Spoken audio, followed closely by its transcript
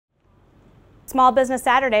Small Business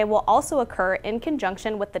Saturday will also occur in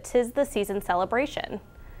conjunction with the 'Tis the Season celebration.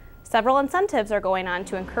 Several incentives are going on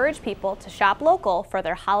to encourage people to shop local for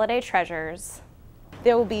their holiday treasures.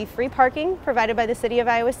 There will be free parking provided by the City of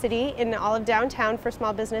Iowa City in all of downtown for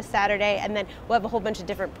Small Business Saturday, and then we'll have a whole bunch of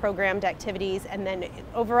different programmed activities, and then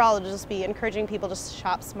overall it'll just be encouraging people to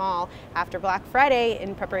shop small after Black Friday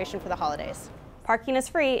in preparation for the holidays. Parking is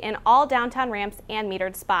free in all downtown ramps and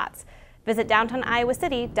metered spots. Visit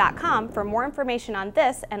downtowniowacity.com for more information on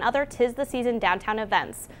this and other 'Tis the Season downtown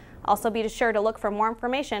events. Also be sure to look for more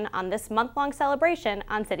information on this month-long celebration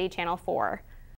on City Channel 4.